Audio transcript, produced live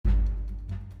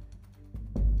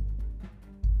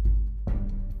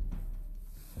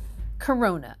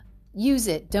Corona. Use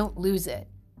it, don't lose it.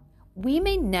 We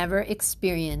may never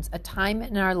experience a time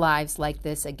in our lives like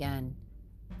this again.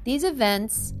 These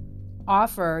events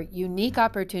offer unique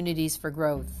opportunities for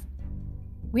growth.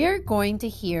 We are going to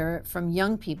hear from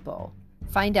young people,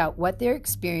 find out what they're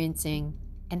experiencing,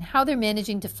 and how they're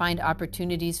managing to find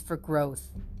opportunities for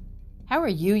growth. How are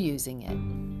you using it?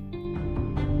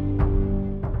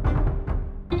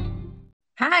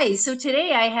 Hi, so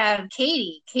today I have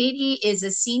Katie. Katie is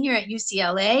a senior at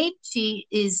UCLA. She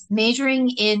is majoring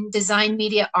in design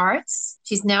media arts.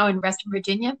 She's now in Western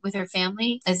Virginia with her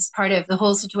family as part of the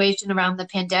whole situation around the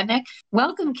pandemic.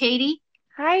 Welcome, Katie.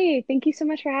 Hi, thank you so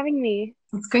much for having me.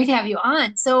 It's great to have you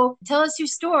on. So tell us your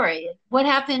story. What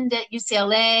happened at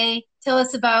UCLA? Tell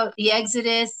us about the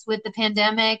exodus with the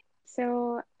pandemic.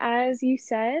 So, as you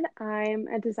said, I'm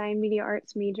a design media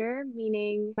arts major,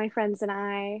 meaning my friends and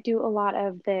I do a lot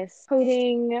of this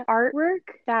coding artwork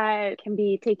that can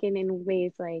be taken in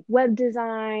ways like web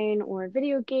design or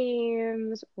video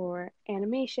games or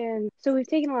animation. So, we've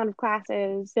taken a lot of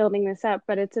classes building this up,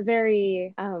 but it's a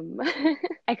very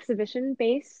exhibition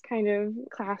based kind of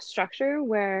class structure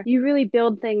where you really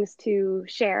build things to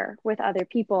share with other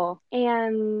people.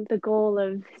 And the goal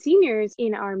of seniors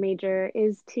in our major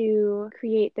is to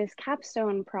create this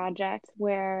capstone project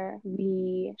where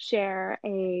we share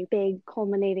a big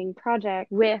culminating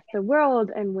project with the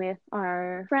world and with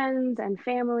our friends and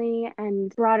family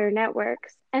and broader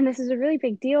networks. And this is a really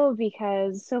big deal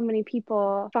because so many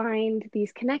people find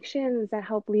these connections that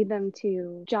help lead them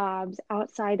to jobs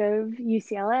outside of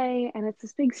UCLA. And it's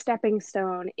this big stepping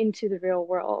stone into the real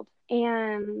world.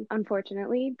 And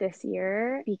unfortunately, this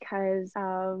year, because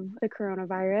of the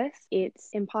coronavirus, it's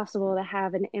impossible to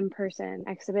have an in-person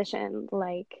exhibition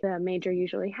like the major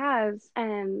usually has.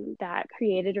 And that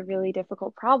created a really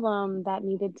difficult problem that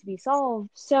needed to be solved.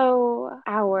 So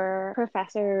our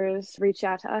professors reached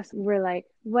out to us. We're like,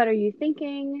 what are you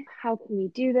thinking? How can we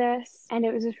do this? And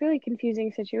it was this really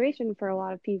confusing situation for a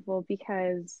lot of people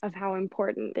because of how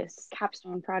important this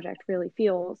capstone project really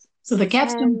feels. So the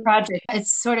capstone And project,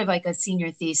 it's sort of like a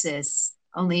senior thesis,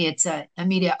 only it's a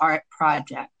media art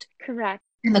project. correct.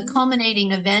 And the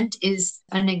culminating event is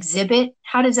an exhibit.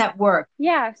 How does that work?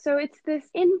 Yeah, so it's this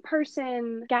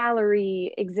in-person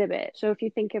gallery exhibit. So if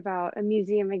you think about a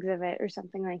museum exhibit or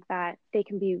something like that, they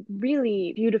can be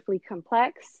really beautifully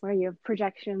complex, where you have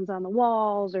projections on the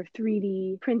walls or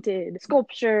 3D printed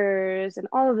sculptures and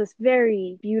all of this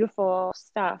very beautiful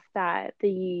stuff that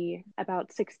the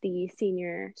about 60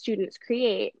 senior students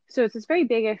create. So it's this very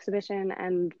big exhibition,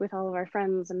 and with all of our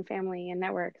friends and family and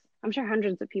networks, I'm sure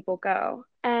hundreds of people go.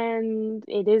 And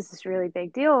it is this really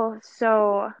big deal.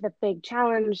 So, the big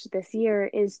challenge this year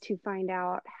is to find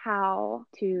out how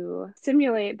to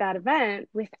simulate that event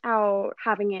without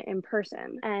having it in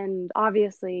person. And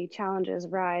obviously, challenges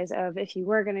arise of if you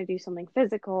were going to do something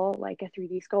physical, like a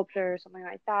 3D sculpture or something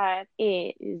like that,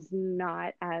 it is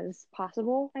not as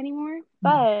possible anymore.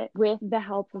 But with the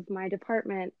help of my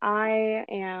department, I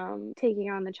am taking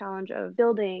on the challenge of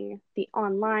building the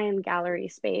online gallery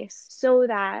space so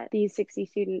that these 60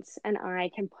 students and I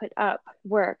can put up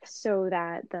work so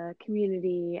that the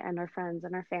community and our friends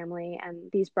and our family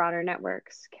and these broader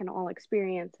networks can all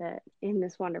experience it in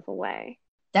this wonderful way.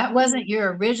 That wasn't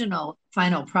your original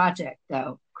final project,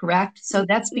 though, correct? So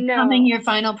that's becoming No, your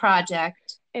final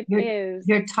project. it You're is.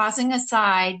 you're tossing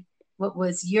aside what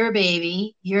was your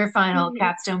baby, your final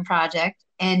capstone project,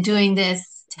 and doing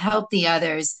this to help the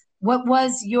others. What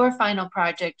was your final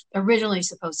project originally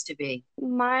supposed to be?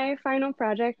 My final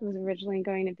project was originally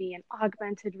going to be an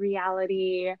augmented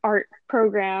reality art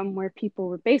program where people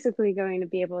were basically going to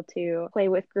be able to play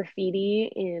with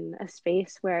graffiti in a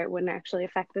space where it wouldn't actually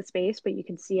affect the space, but you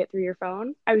can see it through your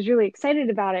phone. I was really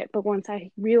excited about it, but once I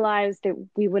realized that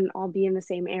we wouldn't all be in the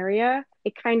same area,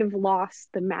 it kind of lost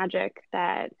the magic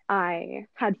that I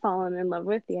had fallen in love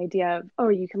with. The idea of, oh,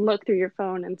 you can look through your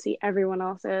phone and see everyone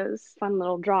else's fun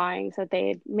little drawings that they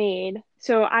had made.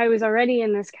 So I was already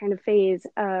in this kind of phase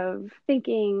of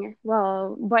thinking,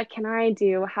 well, what can I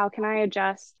do? How can I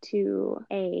adjust to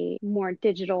a more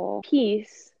digital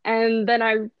piece? And then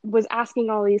I was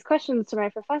asking all these questions to my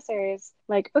professors,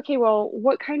 like, okay, well,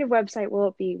 what kind of website will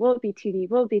it be? Will it be 2D?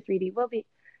 Will it be 3D? Will it be?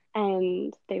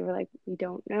 And they were like, we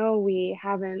don't know. We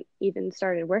haven't even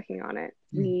started working on it.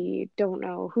 We don't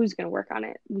know who's going to work on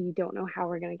it. We don't know how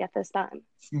we're going to get this done.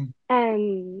 Hmm.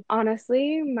 And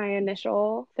honestly, my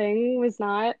initial thing was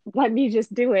not, let me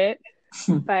just do it,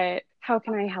 but how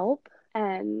can I help?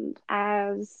 And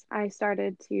as I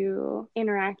started to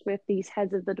interact with these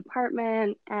heads of the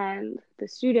department and the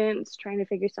students trying to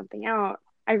figure something out,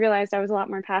 I realized I was a lot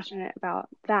more passionate about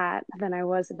that than I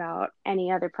was about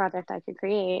any other project I could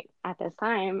create at this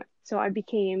time. So I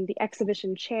became the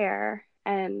exhibition chair,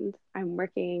 and I'm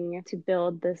working to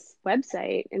build this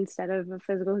website. Instead of a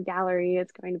physical gallery,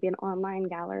 it's going to be an online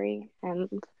gallery, and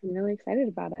I'm really excited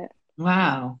about it.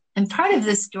 Wow. And part of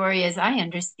the story, as I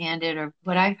understand it, or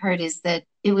what I've heard, is that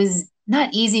it was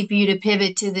not easy for you to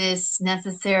pivot to this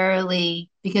necessarily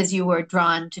because you were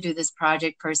drawn to do this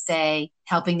project per se,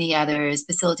 helping the others,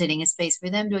 facilitating a space for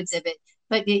them to exhibit,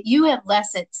 but that you had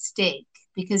less at stake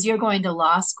because you're going to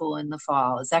law school in the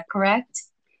fall. Is that correct?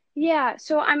 Yeah,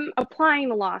 so I'm applying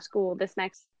to law school this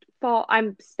next fall.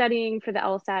 I'm studying for the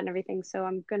LSAT and everything, so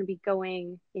I'm going to be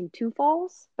going in 2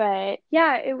 falls. But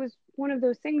yeah, it was one of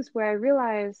those things where I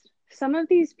realized some of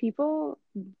these people,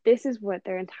 this is what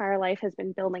their entire life has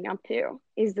been building up to,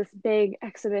 is this big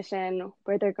exhibition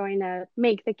where they're going to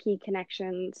make the key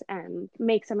connections and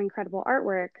make some incredible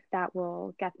artwork that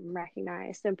will get them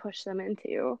recognized and push them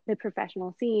into the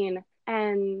professional scene.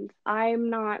 And I'm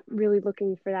not really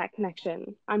looking for that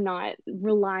connection. I'm not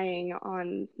relying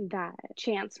on that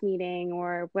chance meeting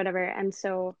or whatever. And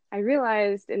so I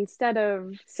realized instead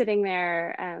of sitting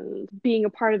there and being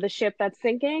a part of the ship that's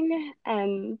sinking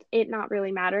and it not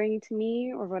really mattering to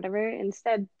me or whatever,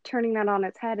 instead turning that on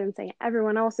its head and saying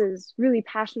everyone else is really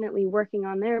passionately working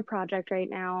on their project right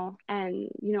now. And,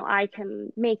 I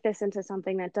can make this into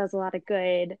something that does a lot of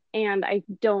good. And I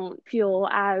don't feel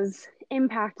as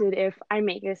impacted if I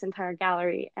make this entire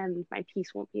gallery and my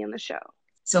piece won't be in the show.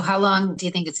 So, how long do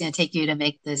you think it's going to take you to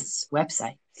make this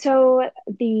website? So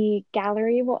the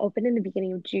gallery will open in the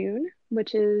beginning of June,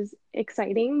 which is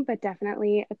exciting, but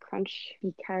definitely a crunch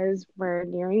because we're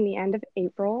nearing the end of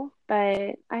April.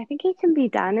 But I think it can be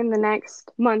done in the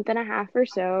next month and a half or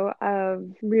so of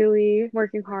really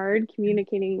working hard,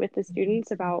 communicating with the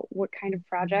students about what kind of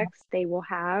projects they will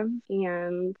have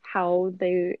and how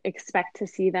they expect to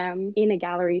see them in a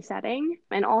gallery setting.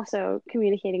 And also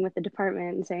communicating with the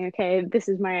department and saying, okay, this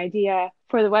is my idea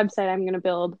for the website I'm going to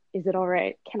build. Is it all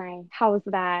right? Can I house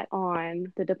that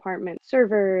on the department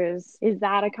servers? Is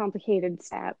that a complicated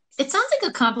step? It sounds like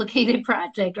a complicated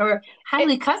project or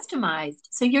highly customized.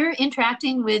 So you're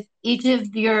interacting with each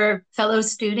of your fellow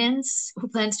students who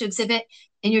plans to exhibit,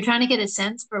 and you're trying to get a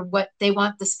sense for what they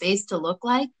want the space to look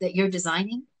like that you're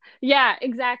designing. Yeah,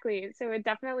 exactly. So it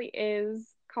definitely is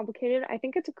complicated. I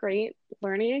think it's a great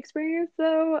learning experience,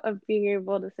 though, of being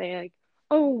able to say, like,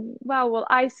 oh, wow, well,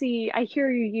 I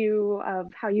hear you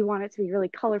of how you want it to be really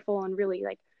colorful and really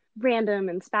like random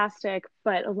and spastic,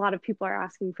 but a lot of people are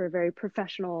asking for very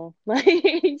professional like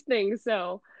things.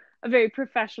 So a very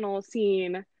professional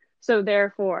scene. So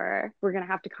therefore, we're going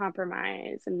to have to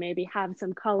compromise and maybe have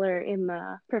some color in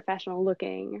the professional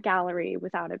looking gallery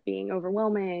without it being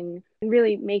overwhelming. And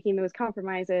really making those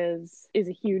compromises is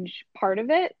a huge part of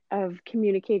it, of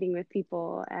communicating with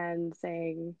people and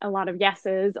saying a lot of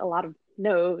yeses, a lot of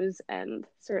no's, and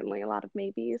certainly a lot of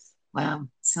maybes. Wow,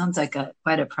 sounds like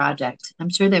quite a project. I'm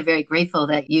sure they're very grateful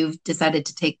that you've decided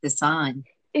to take this on.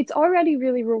 It's already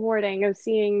really rewarding of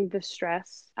seeing the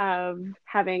stress of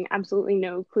having absolutely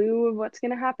no clue of what's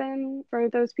going to happen for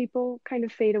those people kind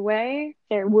of fade away.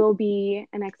 There will be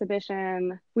an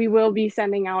exhibition. We will be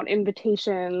sending out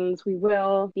invitations. We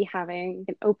will be having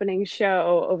an opening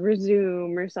show over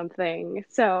Zoom or something.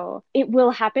 So it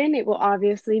will happen. It will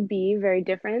obviously be very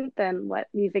different than what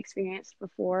we've experienced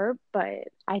before, but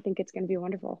I think it's going to be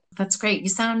wonderful. That's great. You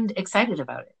sound excited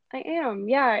about it. I am.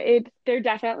 Yeah, there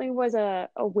definitely was a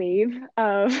wave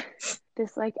of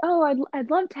this like, oh, I'd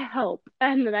love to help.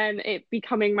 And then it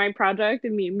becoming my project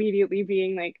and me immediately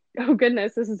being like, oh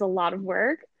goodness, this is a lot of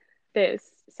work. This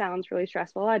sounds really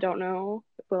stressful. I don't know,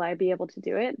 will I be able to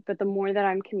do it? But the more that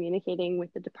I'm communicating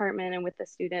with the department and with the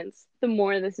students, the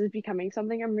more this is becoming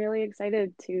something I'm really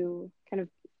excited to kind of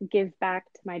give back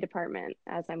to my department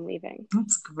as I'm leaving.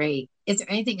 That's great. Is there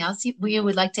anything else you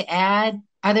would like to add?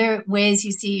 Are there ways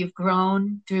you see you've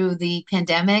grown through the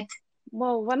pandemic?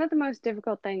 Well, one of the most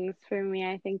difficult things for me,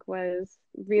 I think, was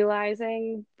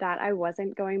realizing that I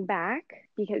wasn't going back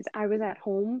because I was at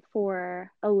home for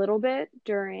a little bit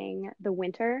during the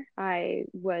winter. I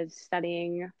was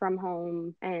studying from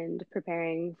home and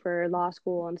preparing for law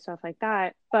school and stuff like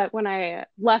that. But when I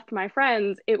left my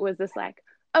friends, it was this like,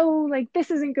 oh, like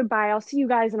this isn't goodbye. I'll see you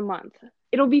guys in a month.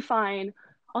 It'll be fine.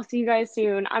 I'll see you guys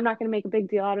soon. I'm not going to make a big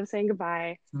deal out of saying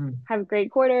goodbye. Mm. Have a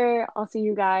great quarter. I'll see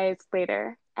you guys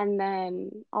later. And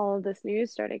then all of this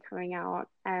news started coming out,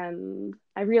 and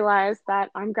I realized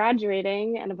that I'm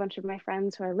graduating, and a bunch of my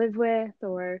friends who I live with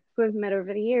or who I've met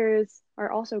over the years are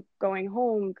also going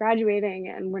home, graduating,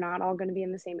 and we're not all going to be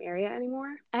in the same area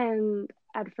anymore. And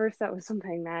at first that was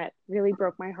something that really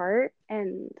broke my heart.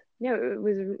 And it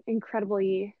was an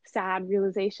incredibly sad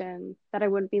realization that I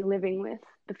wouldn't be living with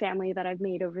the family that I've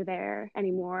made over there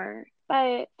anymore.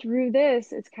 But through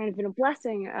this, it's kind of been a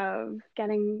blessing of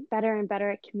getting better and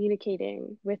better at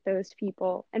communicating with those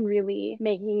people and really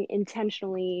making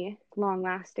intentionally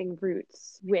long-lasting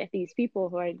roots with these people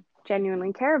who I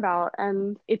genuinely care about.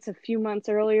 And it's a few months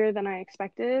earlier than I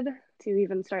expected to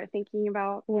even start thinking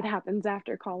about what happens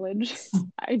after college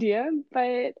idea,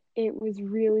 but it was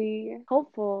really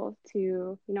helpful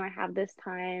to, I have this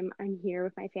time, I'm here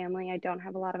with my family, I don't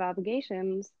have a lot of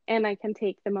obligations, and I can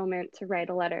take the moment to write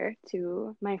a letter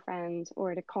to my friends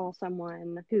or to call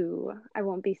someone who I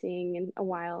won't be seeing in a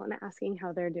while and asking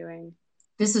how they're doing.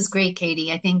 This was great,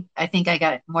 Katie. I think I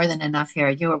got more than enough here.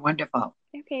 You were wonderful.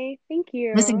 Okay, thank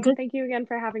you. Listen, Thank you again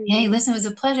for having me. Hey, me. listen, it was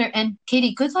a pleasure. And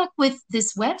Katie, good luck with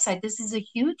this website. This is a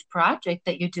huge project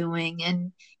that you're doing.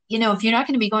 And, if you're not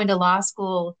going to be going to law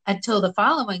school until the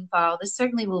following fall, this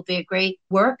certainly will be a great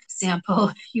work sample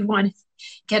if you want to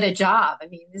get a job. I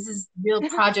mean, this is real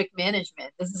project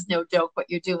management. This is no joke what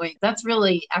you're doing. That's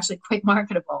really actually quite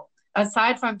marketable.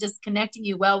 Aside from just connecting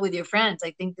you well with your friends,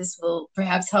 I think this will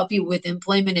perhaps help you with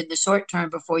employment in the short term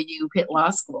before you hit law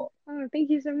school. Oh, thank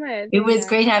you so much. It was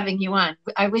great having you on.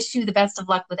 I wish you the best of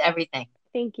luck with everything.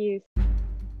 Thank you.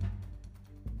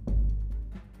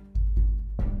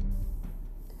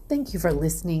 Thank you for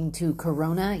listening to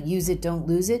Corona, Use It, Don't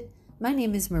Lose It. My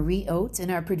name is Marie Oates, and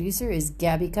our producer is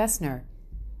Gabby Kussner.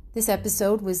 This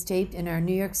episode was taped in our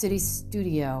New York City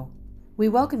studio. We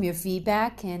welcome your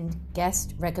feedback and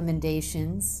guest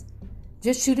recommendations.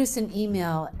 Just shoot us an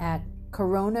email at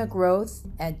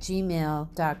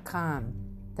coronagrowth@gmail.com.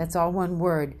 That's all one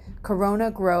word,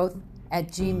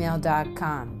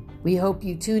 coronagrowth@gmail.com. We hope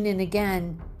you tune in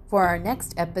again for our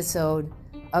next episode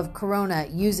of Corona,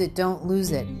 Use It, Don't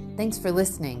Lose It. Thanks for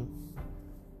listening.